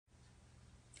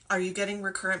Are you getting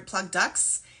recurrent plug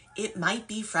ducts? It might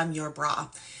be from your bra.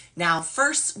 Now,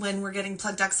 first, when we're getting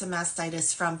plug ducts and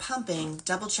mastitis from pumping,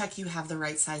 double check you have the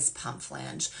right size pump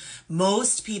flange.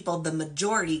 Most people, the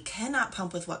majority, cannot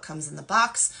pump with what comes in the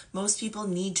box. Most people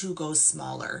need to go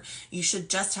smaller. You should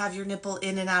just have your nipple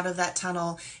in and out of that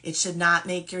tunnel. It should not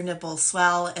make your nipple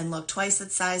swell and look twice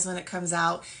its size when it comes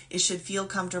out. It should feel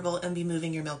comfortable and be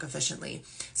moving your milk efficiently.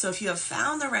 So if you have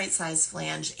found the right size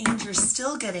flange and you're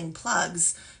still getting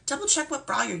plugs, double check what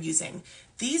bra you're using.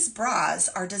 These bras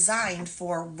are designed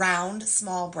for round,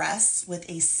 small breasts with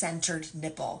a centered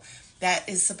nipple. That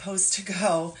is supposed to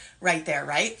go right there,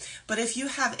 right? But if you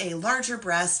have a larger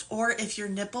breast or if your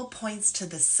nipple points to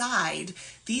the side,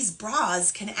 these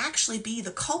bras can actually be the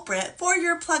culprit for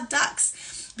your plug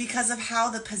ducts because of how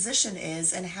the position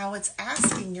is and how it's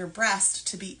asking your breast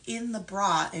to be in the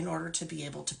bra in order to be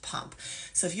able to pump.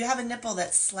 So if you have a nipple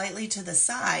that's slightly to the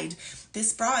side,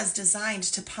 this bra is designed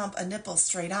to pump a nipple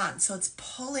straight on. So it's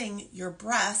pulling your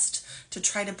breast to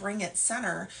try to bring it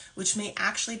center, which may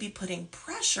actually be putting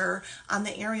pressure on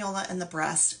the areola and the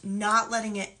breast, not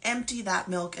letting it empty that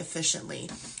milk efficiently.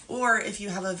 Or if you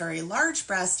have a very large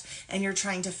breast and you're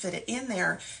trying to fit it in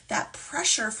there, that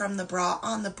pressure from the bra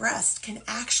on the breast can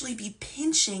actually be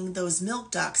pinching those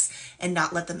milk ducts and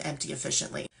not let them empty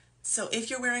efficiently. So if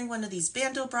you're wearing one of these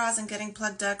bandeau bras and getting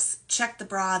plug ducts, check the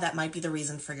bra. That might be the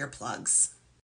reason for your plugs.